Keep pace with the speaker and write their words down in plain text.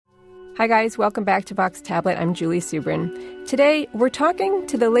Hi guys, welcome back to Vox Tablet. I'm Julie Subrin. Today, we're talking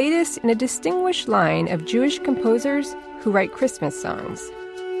to the latest in a distinguished line of Jewish composers who write Christmas songs.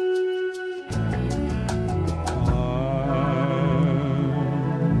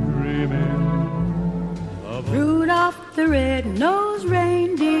 Rudolph the red-nosed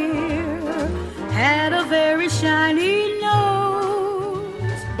reindeer had a very shiny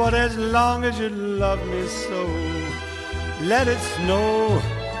nose. But as long as you love me so, let it snow,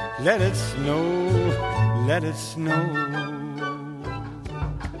 let it snow, let it snow.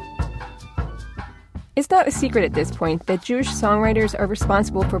 It's not a secret at this point that Jewish songwriters are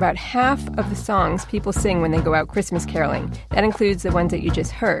responsible for about half of the songs people sing when they go out Christmas caroling. That includes the ones that you just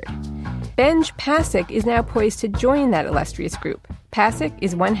heard. Benj Pasek is now poised to join that illustrious group. Pasek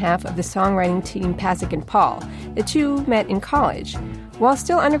is one half of the songwriting team Pasek and Paul. The two met in college. While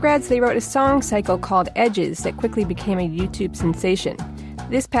still undergrads, they wrote a song cycle called Edges that quickly became a YouTube sensation.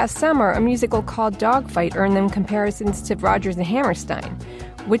 This past summer, a musical called Dogfight earned them comparisons to Rodgers and Hammerstein.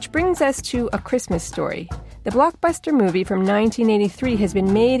 Which brings us to A Christmas Story. The blockbuster movie from 1983 has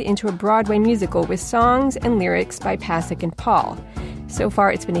been made into a Broadway musical with songs and lyrics by Pasek and Paul. So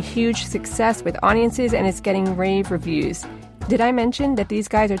far, it's been a huge success with audiences and it's getting rave reviews. Did I mention that these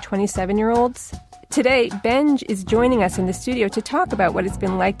guys are 27-year-olds? Today, Benj is joining us in the studio to talk about what it's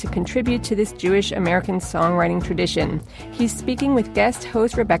been like to contribute to this Jewish-American songwriting tradition. He's speaking with guest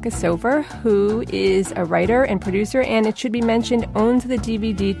host Rebecca Sofer, who is a writer and producer, and it should be mentioned, owns the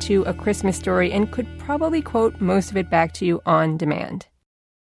DVD to A Christmas Story and could probably quote most of it back to you on demand.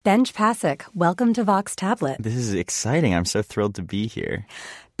 Benj Pasek, welcome to Vox Tablet. This is exciting. I'm so thrilled to be here.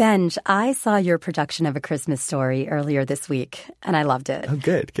 Benj, I saw your production of A Christmas Story earlier this week, and I loved it. Oh,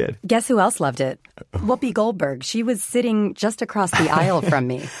 good. Guess who else loved it? Whoopi Goldberg. She was sitting just across the aisle from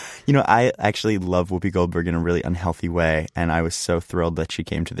me. You know, I actually love Whoopi Goldberg in a really unhealthy way, and I was so thrilled that she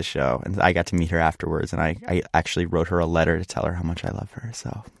came to the show. And I got to meet her afterwards, and I actually wrote her a letter to tell her how much I love her.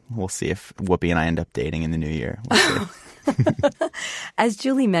 So we'll see if Whoopi and I end up dating in the new year. We'll see. As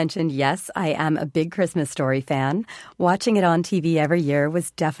Julie mentioned, yes, I am a big Christmas Story fan. Watching it on TV every year was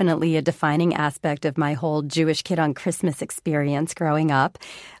definitely a defining aspect of my whole Jewish kid on Christmas experience growing up.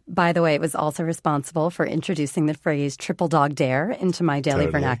 By the way, it was also responsible for introducing the phrase triple dog dare into my daily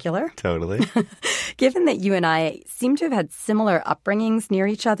vernacular. Totally. Given that you and I seem to have had similar upbringings near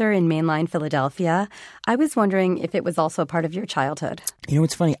each other in mainline Philadelphia, I was wondering if it was also a part of your childhood. You know,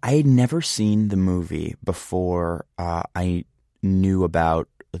 it's funny. I had never seen the movie before I knew about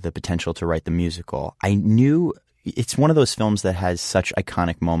the potential to write the musical. I knew it's one of those films that has such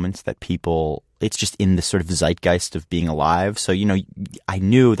iconic moments that people, it's just in the sort of zeitgeist of being alive. So, you know, I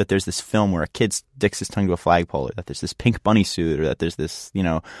knew that there's this film where a kid sticks his tongue to a flagpole, or that there's this pink bunny suit, or that there's this, you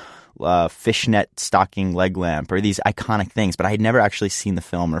know, fishnet stocking leg lamp, or these iconic things. But I had never actually seen the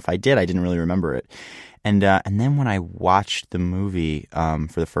film, or if I did, I didn't really remember it. And then when I watched the movie for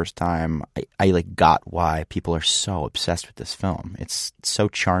the first time, I like got why people are so obsessed with this film. It's so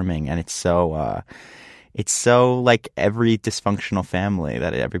charming, and it's so like every dysfunctional family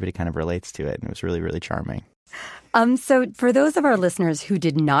that everybody kind of relates to it. And it was really, really charming. So for those of our listeners who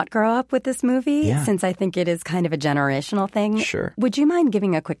did not grow up with this movie, since I think it is kind of a generational thing, sure, would you mind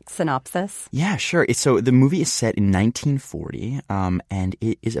giving a quick synopsis? Yeah, sure. So the movie is set in 1940, and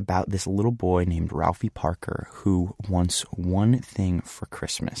it is about this little boy named Ralphie Parker who wants one thing for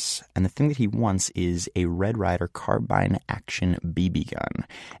Christmas. And the thing that he wants is a Red Ryder carbine action BB gun.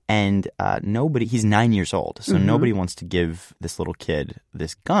 And he's 9 years old, so nobody wants to give this little kid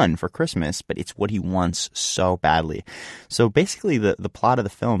this gun for Christmas, but it's what he wants so badly. So basically the plot of the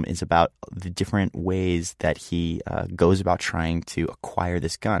film is about the different ways that he goes about trying to acquire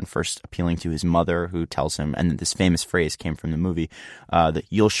this gun. First appealing to his mother, who tells him, and this famous phrase came from the movie, that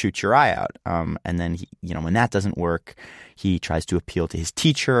you'll shoot your eye out. And then, when that doesn't work, he tries to appeal to his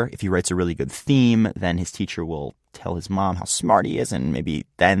teacher. If he writes a really good theme, then his teacher will tell his mom how smart he is, and maybe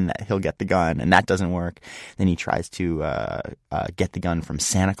then he'll get the gun, and that doesn't work. Then he tries to get the gun from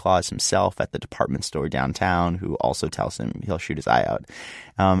Santa Claus himself at the department store downtown, who also tells him he'll shoot his eye out.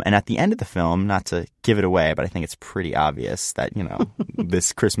 And at the end of the film, not to give it away, but I think it's pretty obvious that,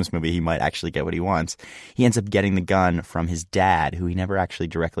 this Christmas movie, he might actually get what he wants. He ends up getting the gun from his dad, who he never actually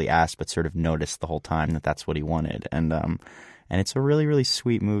directly asked, but sort of noticed the whole time that that's what he wanted. And it's a really, really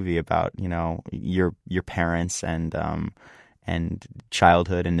sweet movie about, your parents and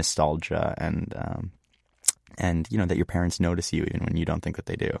childhood and nostalgia and that your parents notice you even when you don't think that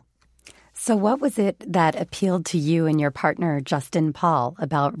they do. So what was it that appealed to you and your partner, Justin Paul,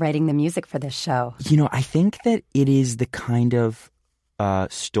 about writing the music for this show? I think that it is the kind of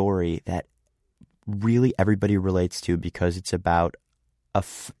story that really everybody relates to, because it's about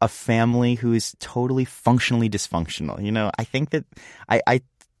a family who is totally functionally dysfunctional. You know, I think that I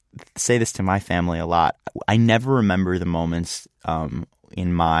say this to my family a lot. I never remember the moments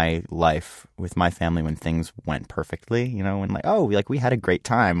in my life with my family when things went perfectly. You know, when we had a great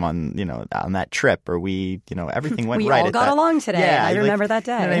time on that trip, or everything went right. We all got along today. Yeah, I remember that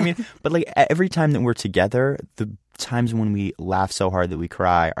day. You know what I mean? But like every time that we're together, the times when we laugh so hard that we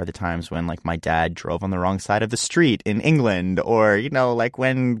cry are the times when like my dad drove on the wrong side of the street in England, or like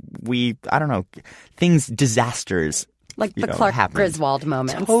when disasters. Like the Clark Griswold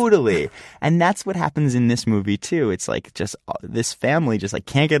moments. Totally. And that's what happens in this movie, too. It's like just this family just like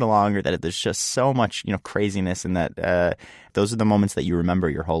can't get along, or that there's just so much, craziness, and that those are the moments that you remember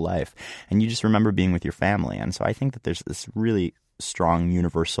your whole life. And you just remember being with your family. And so I think that there's this really strong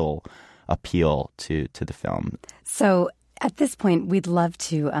universal appeal to the film. So at this point, we'd love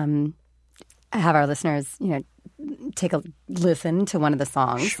to have our listeners, take a listen to one of the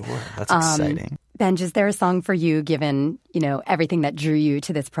songs. Sure. That's exciting. Benj, is there a song for you, given, everything that drew you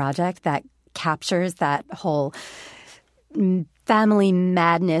to this project, that captures that whole family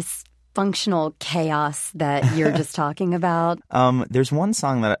madness, functional chaos that you're just talking about? There's one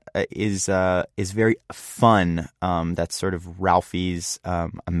song that is very fun. That's sort of Ralphie's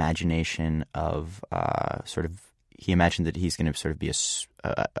imagination of he imagined that he's going to sort of be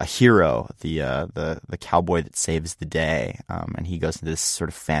a hero, the cowboy that saves the day, and he goes into this sort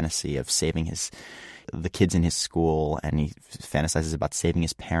of fantasy of saving the kids in his school, and he fantasizes about saving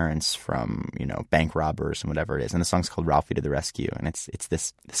his parents from bank robbers and whatever it is. And the song's called "Ralphie to the Rescue," and it's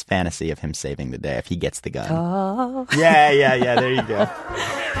this fantasy of him saving the day if he gets the gun. Oh. Yeah. There you go.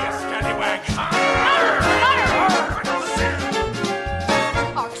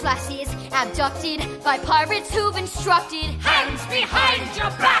 Our class is abducted by pirates who've instructed hands behind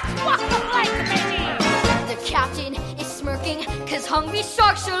your back, walk the plank, baby. The captain is smirking, 'cause hungry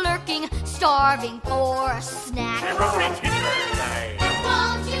sharks are lurking, starving for a snack.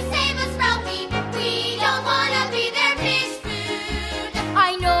 Won't you save us, Ralphie? We don't want to be their fish food.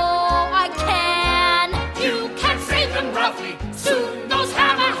 I know I can. You can save them, Ralphie. Soon those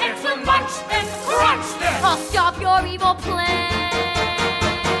hammerheads will munch and crunch them. I'll stop your evil plan.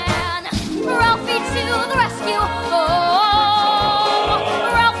 Ralphie to the rescue,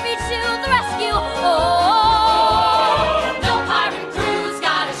 oh, Ralphie to the rescue, oh, no pirate crew's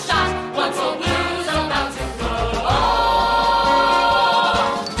got a shot, once we'll lose about to grow,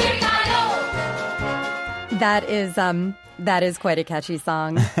 oh, 390. That is quite a catchy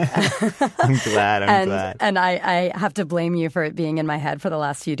song. I'm glad. And I have to blame you for it being in my head for the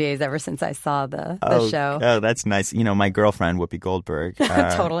last few days, ever since I saw the show. Oh, that's nice. My girlfriend, Whoopi Goldberg,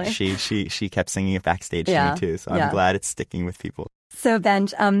 totally. She kept singing it backstage to me too. So I'm glad it's sticking with people. So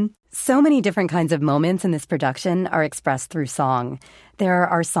Benj, so many different kinds of moments in this production are expressed through song. There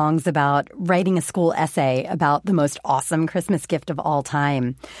are songs about writing a school essay about the most awesome Christmas gift of all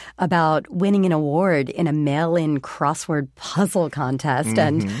time, about winning an award in a mail-in crossword puzzle contest.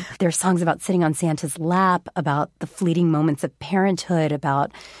 Mm-hmm. And there's songs about sitting on Santa's lap, about the fleeting moments of parenthood,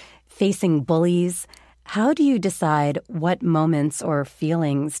 about facing bullies. How do you decide what moments or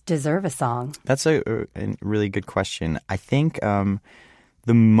feelings deserve a song? That's a really good question. I think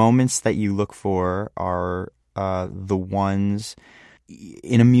the moments that you look for are the ones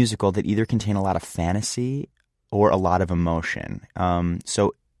in a musical that either contain a lot of fantasy or a lot of emotion.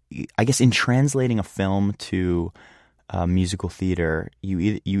 So I guess in translating a film to musical theater,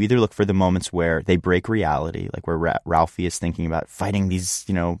 you either look for the moments where they break reality, like where Ralphie is thinking about fighting these,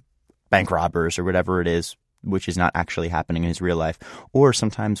 bank robbers or whatever it is, which is not actually happening in his real life. Or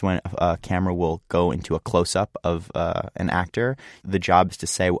sometimes when a camera will go into a close-up of an actor, the job is to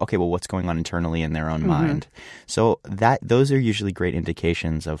say, okay, well, what's going on internally in their own mind? So those are usually great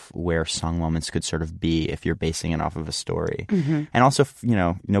indications of where song moments could sort of be if you're basing it off of a story. And also,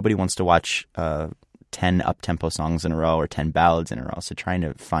 nobody wants to watch 10 up-tempo songs in a row or 10 ballads in a row. So trying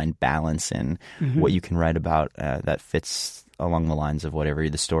to find balance in what you can write about that fits along the lines of whatever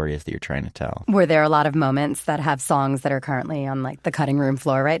the story is that you're trying to tell. Were there a lot of moments that have songs that are currently on like the cutting room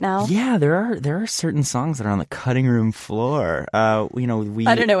floor right now? Yeah, there are certain songs that are on the cutting room floor. I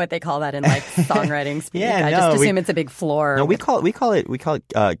don't know what they call that in like songwriting speak. I just assume it's a big floor. No, we call it.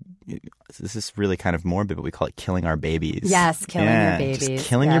 This is really kind of morbid, but we call it killing our babies. Yes, killing your babies. Just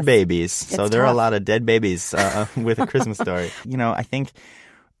killing your babies. So there are a lot of dead babies with A Christmas Story. I think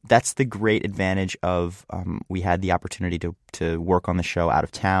that's the great advantage of we had the opportunity to work on the show out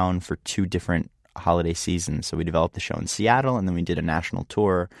of town for 2 different holiday seasons. So we developed the show in Seattle, and then we did a national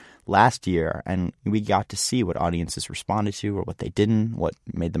tour last year, and we got to see what audiences responded to or what they didn't, what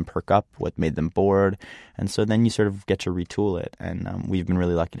made them perk up, what made them bored. And so then you sort of get to retool it. And we've been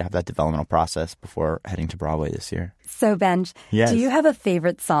really lucky to have that developmental process before heading to Broadway this year. So, Benj, Yes. do you have a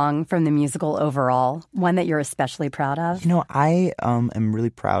favorite song from the musical overall? One that you're especially proud of? You know, I am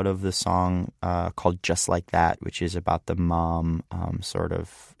really proud of the song called Just Like That, which is about the mom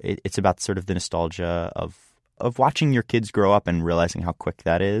it's about sort of the nostalgia of watching your kids grow up and realizing how quick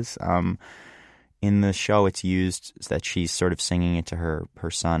that is. In the show, it's used that she's sort of singing it to her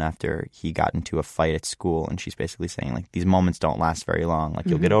son after he got into a fight at school, and she's basically saying, like, these moments don't last very long. Like,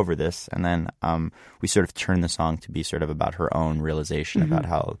 you'll get over this. And then we sort of turn the song to be sort of about her own realization about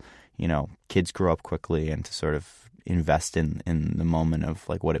how, you know, kids grow up quickly, and to sort of invest in the moment of,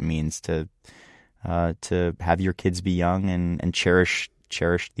 like, what it means to have your kids be young and cherish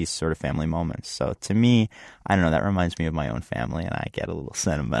these sort of family moments. So to me, I don't know, that reminds me of my own family, and I get a little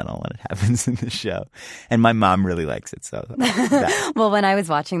sentimental when it happens in the show. And my mom really likes it. So Well, when I was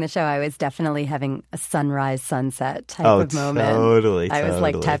watching the show, I was definitely having a sunrise, sunset type of moment. Totally. I was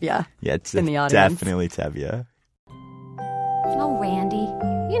like Tevye in the audience. Definitely Tevye. Oh, Randy,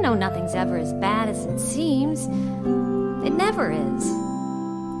 you know nothing's ever as bad as it seems. It never is.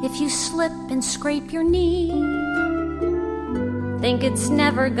 If you slip and scrape your knee, think it's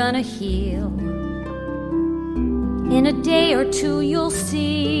never gonna heal. In a day or two you'll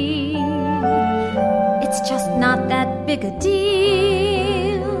see it's just not that big a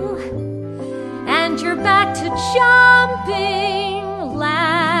deal. And you're back to jumping,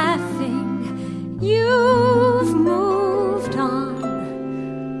 laughing. You've moved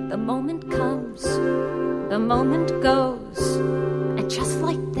on. The moment comes, the moment goes, and just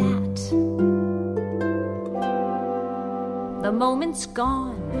like that, the moment's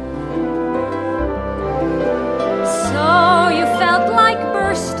gone. So you felt like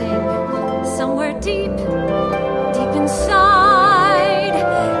bursting somewhere deep, deep inside,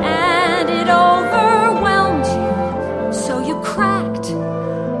 and it overwhelmed you. So you cracked,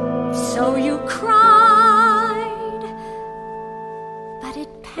 so you cried. But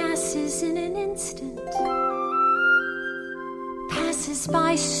it passes in an instant, passes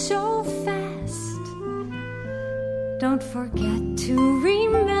by so fast. Don't forget to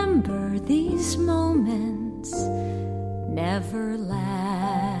remember these moments never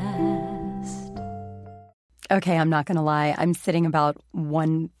last. Okay, I'm not going to lie. I'm sitting about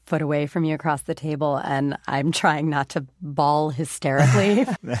 1 foot away from you across the table, and I'm trying not to bawl hysterically.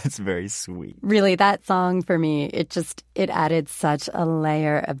 That's very sweet. Really, that song for me, it added such a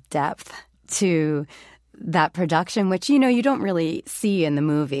layer of depth to that production, which, you know, you don't really see in the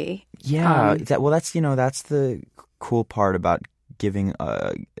movie. Yeah, that's the cool part about getting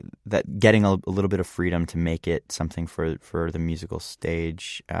a little bit of freedom to make it something for the musical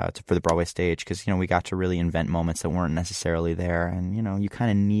stage, for the Broadway stage, because, you know, we got to really invent moments that weren't necessarily there, and, you know, you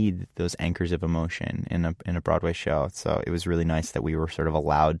kind of need those anchors of emotion in a Broadway show. So it was really nice that we were sort of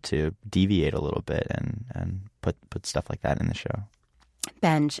allowed to deviate a little bit and put stuff like that in the show.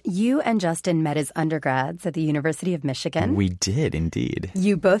 Benj, you and Justin met as undergrads at the University of Michigan. We did, indeed.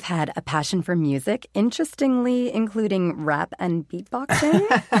 You both had a passion for music, interestingly including rap and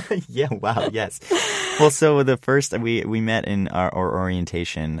beatboxing. Yeah, wow, yes. Well, so the first, we met in our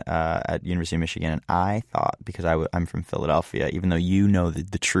orientation at University of Michigan, and I thought, because I'm from Philadelphia, even though you know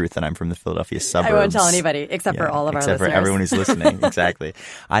the truth that I'm from the Philadelphia suburbs. I won't tell anybody, except for all of our listeners. Except for everyone who's listening, exactly.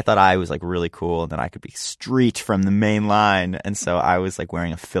 I thought I was like really cool, and that I could be street from the main line, and so I was like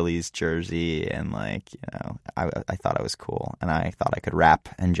wearing a Phillies jersey, and like, you know, I thought I was cool, and I thought I could rap,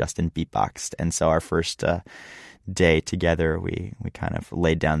 and Justin beatboxed. And so our first day together, we kind of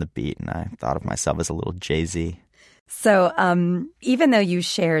laid down the beat, and I thought of myself as a little Jay-Z. So even though you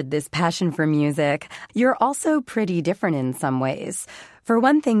shared this passion for music, you're also pretty different in some ways. For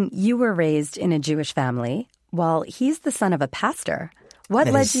one thing, you were raised in a Jewish family, while he's the son of a pastor. What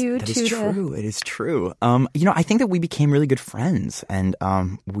led you to... That is true. It is true. You know, I think that we became really good friends, and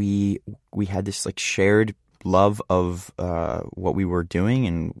we had this like shared love of what we were doing,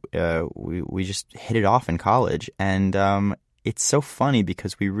 and we just hit it off in college. And it's so funny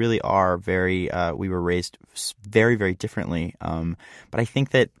because we really are we were raised very, very differently. But I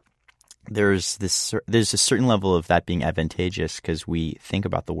think that there's a certain level of that being advantageous because we think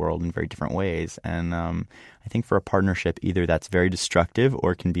about the world in very different ways. And I think for a partnership, either that's very destructive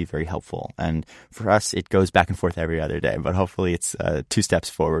or it can be very helpful. And for us, it goes back and forth every other day. But hopefully it's 2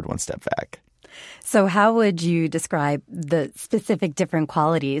 steps forward, 1 step back. So how would you describe the specific different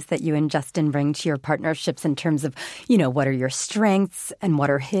qualities that you and Justin bring to your partnerships in terms of, what are your strengths and what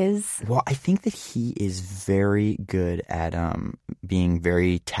are his? Well, I think that he is very good at being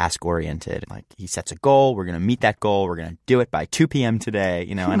very task-oriented. Like, he sets a goal, we're going to meet that goal, we're going to do it by 2 p.m. today,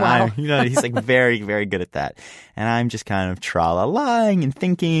 and wow. He's like very, very good at that. And I'm just kind of tra-la-lying and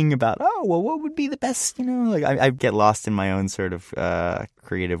thinking about, what would be the best, I get lost in my own sort of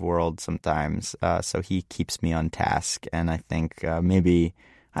creative world sometimes. So he keeps me on task. And I think maybe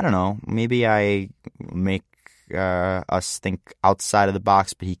I make us think outside of the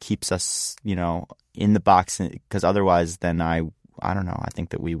box, but he keeps us, in the box, because otherwise then I don't know. I think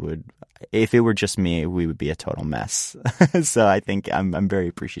that we would, if it were just me, we would be a total mess. So I think I'm very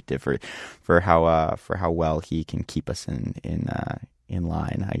appreciative for how well he can keep us in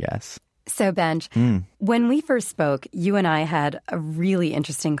line, I guess. So, Benj, when we first spoke, you and I had a really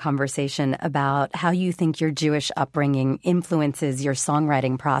interesting conversation about how you think your Jewish upbringing influences your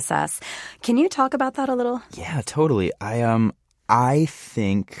songwriting process. Can you talk about that a little? Yeah, totally. I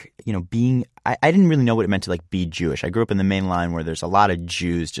think, I didn't really know what it meant to be Jewish. I grew up in the Main Line where there's a lot of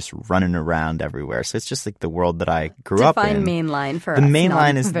Jews just running around everywhere. So it's just like the world that I grew up in. Define Main Line for the us. The Main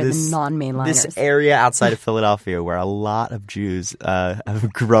Line is this non-mainliners. This area outside of Philadelphia where a lot of Jews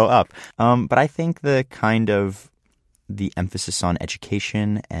grow up. But I think the emphasis on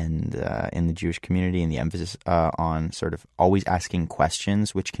education and in the Jewish community, and the emphasis on sort of always asking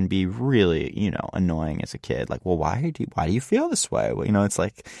questions, which can be really, annoying as a kid. Like, well, why do you feel this way? Well, it's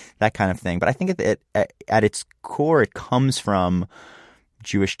like that kind of thing. But I think at its core, it comes from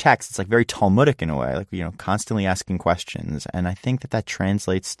Jewish texts. It's like very Talmudic in a way, like, constantly asking questions. And I think that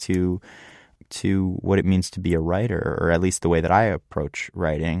translates to what it means to be a writer, or at least the way that I approach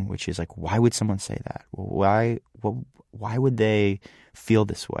writing, which is like, why would someone say that? Why would they feel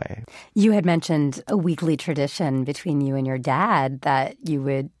this way? You had mentioned a weekly tradition between you and your dad that you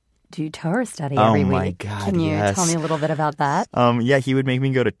would do Torah study every week. Oh my God, Can you tell me a little bit about that? Yeah, he would make me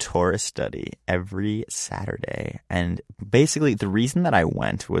go to Torah study every Saturday. And basically the reason that I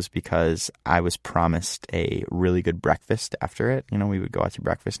went was because I was promised a really good breakfast after it. We would go out to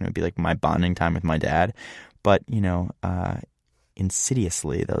breakfast and it would be like my bonding time with my dad. But,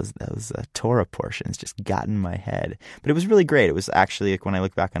 insidiously, those Torah portions just got in my head. But it was really great. It was actually, like, when I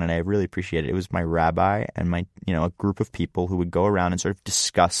look back on it, I really appreciate it. It was my rabbi and a group of people who would go around and sort of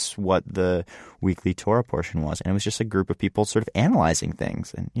discuss what the weekly Torah portion was. And it was just a group of people sort of analyzing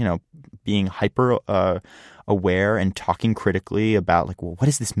things and, being hyper aware and talking critically about, like, well, what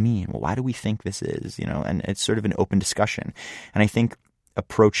does this mean? Well, why do we think this is? And it's sort of an open discussion. And I think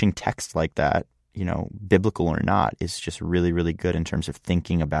approaching text like that, biblical or not, is just really, really good in terms of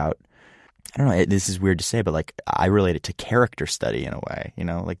thinking about, I don't know, this is weird to say, but like, I relate it to character study in a way,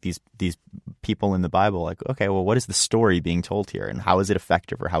 like these people in the Bible, like, okay, well, what is the story being told here and how is it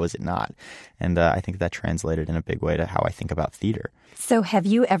effective or how is it not? And I think that translated in a big way to how I think about theater. So have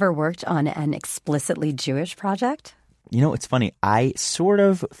you ever worked on an explicitly Jewish project? It's funny. I sort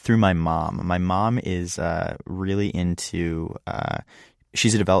of, through my mom. My mom is really into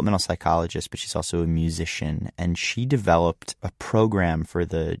she's a developmental psychologist, but she's also a musician, and she developed a program for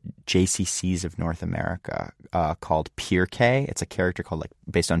the JCCs of North America called Pirkei. It's a character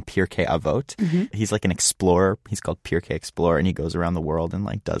based on Pirkei Avot. Mm-hmm. He's like an explorer. He's called Pirkei Explorer, and he goes around the world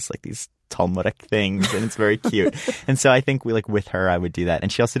and does these Talmudic things, and it's very cute. And so I think with her, I would do that.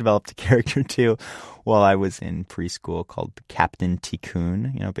 And she also developed a character too while I was in preschool called Captain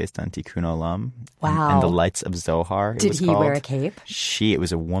Tikkun, based on Tikkun Olam. Wow. And the Lights of Zohar. Did he wear a cape? It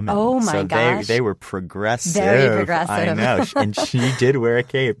was a woman. Oh my gosh. They were progressive. Very progressive. I know. And she did wear a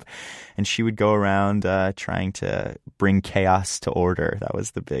cape. And she would go around trying to bring chaos to order. That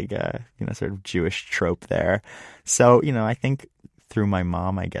was the big, sort of Jewish trope there. So, I think through my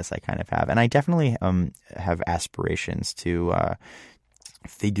mom, I guess I kind of have. And I definitely have aspirations to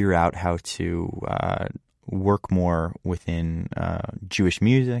figure out how to work more within Jewish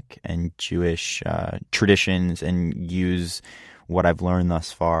music and Jewish traditions, and use what I've learned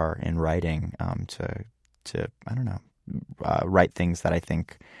thus far in writing to I don't know, write things that I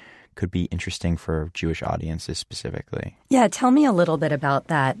think could be interesting for Jewish audiences specifically. Yeah, tell me a little bit about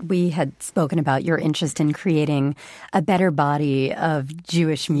that. We had spoken about your interest in creating a better body of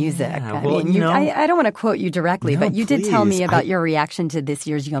Jewish music. Yeah, I don't want to quote you directly, but you did tell me about your reaction to this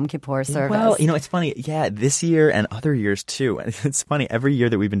year's Yom Kippur service. Well, it's funny. Yeah, this year and other years too. It's funny. Every year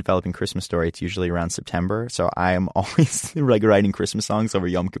that we've been developing Christmas Story, it's usually around September. So I am always writing Christmas songs over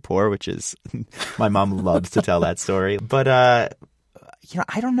Yom Kippur, which is, my mom loves to tell that story. But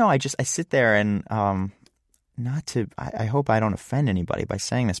I don't know. I sit there and I hope I don't offend anybody by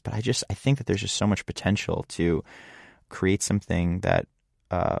saying this, but I think that there's just so much potential to create something that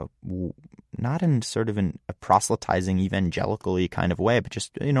not in sort of a proselytizing evangelical-y kind of way, but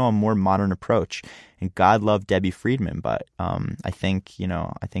just, a more modern approach. And God love Debbie Friedman, but I think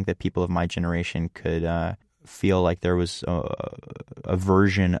that people of my generation could feel like there was a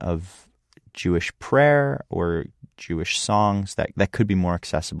version of Jewish prayer or Jewish songs that could be more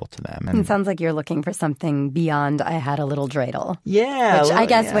accessible to them. And it sounds like you're looking for something beyond I Had a Little Dreidel. Yeah. Which I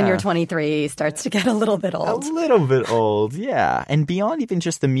guess when you're 23 starts to get a little bit old. A little bit old, yeah. And beyond even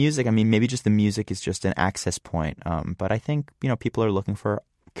just the music, maybe just the music is just an access point. But I think, people are looking for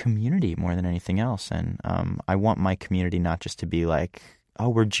community more than anything else. And I want my community not just to be like, oh,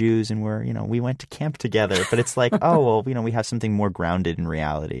 we're Jews and we went to camp together. But it's like, oh, well, we have something more grounded in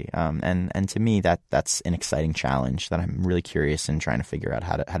reality. And to me, that's an exciting challenge that I'm really curious in trying to figure out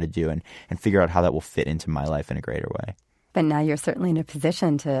how to do and figure out how that will fit into my life in a greater way. But now you're certainly in a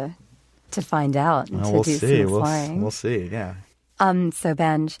position to find out and to we'll do see. some exploring. We'll see, yeah. So,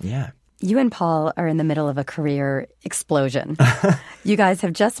 Benj. Yeah. You and Paul are in the middle of a career explosion. You guys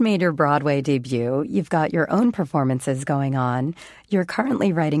have just made your Broadway debut. You've got your own performances going on. You're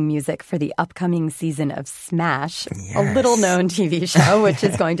currently writing music for the upcoming season of Smash, a little-known TV show, which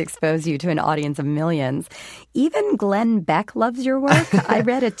is going to expose you to an audience of millions. Even Glenn Beck loves your work. I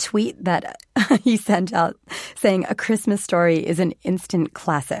read a tweet that he sent out saying, "A Christmas Story is an instant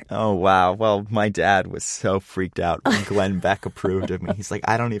classic." Oh, wow. Well, my dad was so freaked out when Glenn Beck approved of me. He's like,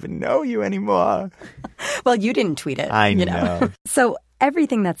 I don't even know you anymore. Well, you didn't tweet it. I know. So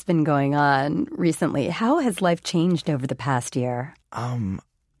everything that's been going on recently, how has life changed over the past year?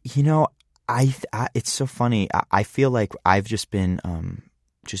 It's so funny. I feel like I've just been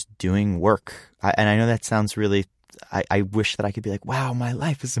just doing work. And I know that sounds really, I wish that I could be like, wow, my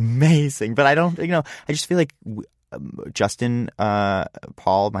life is amazing. But I don't, I just feel like Justin,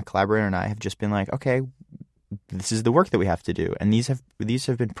 Paul, my collaborator, and I have just been like, okay, this is the work that we have to do. And these have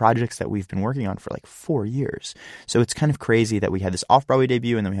been projects that we've been working on for like 4 years. So it's kind of crazy that we had this off-Broadway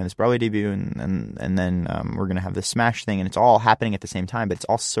debut and then we had this Broadway debut and then we're going to have this Smash thing, and it's all happening at the same time, but it's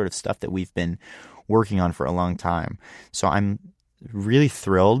all sort of stuff that we've been working on for a long time. So I'm really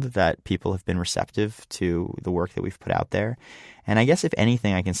thrilled that people have been receptive to the work that we've put out there. And I guess if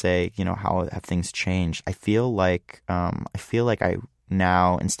anything, I can say, how have things changed? I feel like I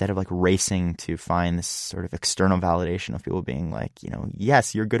now, instead of like racing to find this sort of external validation of people being like,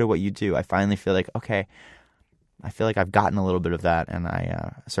 yes, you're good at what you do, I finally feel like, okay, I feel like I've gotten a little bit of that, and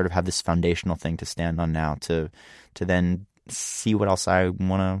I sort of have this foundational thing to stand on now to then see what else I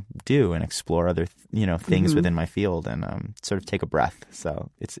want to do and explore other things within my field and sort of take a breath.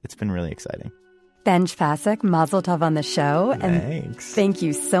 So it's been really exciting. Benj Pasek, Mazel Tov on the show. Thanks. And thank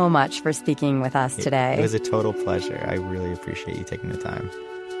you so much for speaking with us today. It was a total pleasure. I really appreciate you taking the time.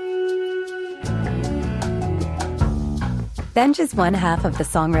 Benj is one half of the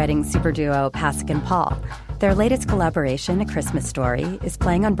songwriting superduo Pasek and Paul. Their latest collaboration, A Christmas Story, is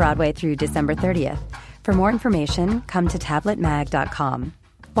playing on Broadway through December 30th. For more information, come to tabletmag.com.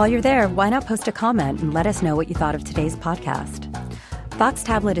 While you're there, why not post a comment and let us know what you thought of today's podcast? Vox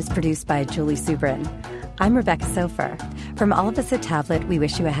Tablet is produced by Julie Subrin. I'm Rebecca Sofer. From all of us at Tablet, we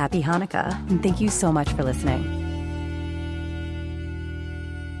wish you a happy Hanukkah, and thank you so much for listening.